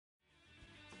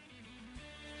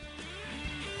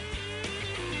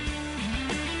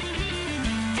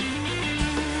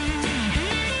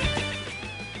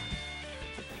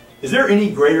Is there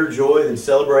any greater joy than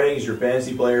celebrating as your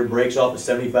fantasy player breaks off a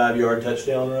 75-yard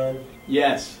touchdown run?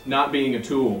 Yes, not being a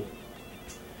tool.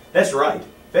 That's right.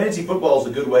 Fantasy football is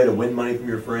a good way to win money from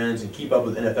your friends and keep up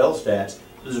with NFL stats.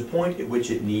 There's a point at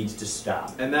which it needs to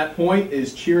stop. And that point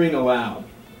is cheering aloud.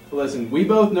 Listen, we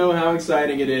both know how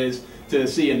exciting it is to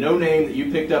see a no-name that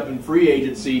you picked up in free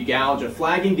agency gouge a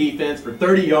flagging defense for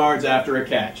 30 yards after a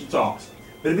catch. It's awesome.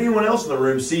 But if anyone else in the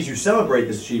room sees you celebrate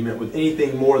this achievement with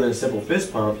anything more than a simple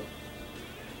fist pump,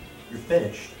 you're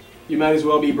finished. You might as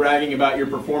well be bragging about your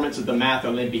performance at the Math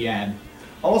Olympiad.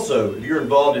 Also, if you're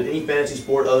involved in any fantasy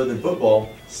sport other than football,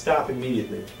 stop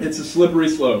immediately. It's a slippery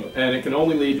slope, and it can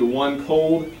only lead to one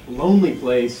cold, lonely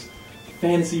place,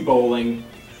 fantasy bowling.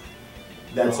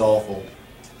 That's awful.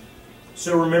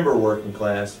 So remember, working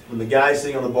class, when the guy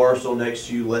sitting on the bar stool next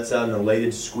to you lets out an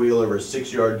elated squeal over a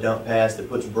 6-yard dump pass that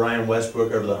puts Brian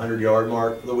Westbrook over the 100-yard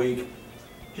mark for the week,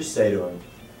 just say to him,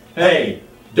 Hey,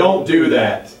 don't do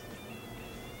that.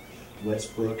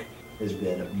 Westbrook has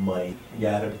been money. You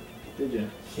got him? Did you?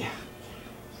 Yeah.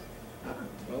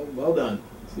 Well done.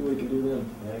 Let's see what we can do then.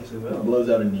 I actually will. Blows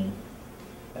out a knee.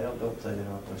 Don't say that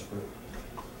off Westbrook.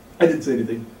 I didn't say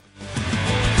anything.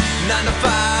 9 to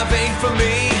 5 ain't for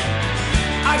me.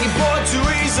 I get bored too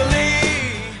easily.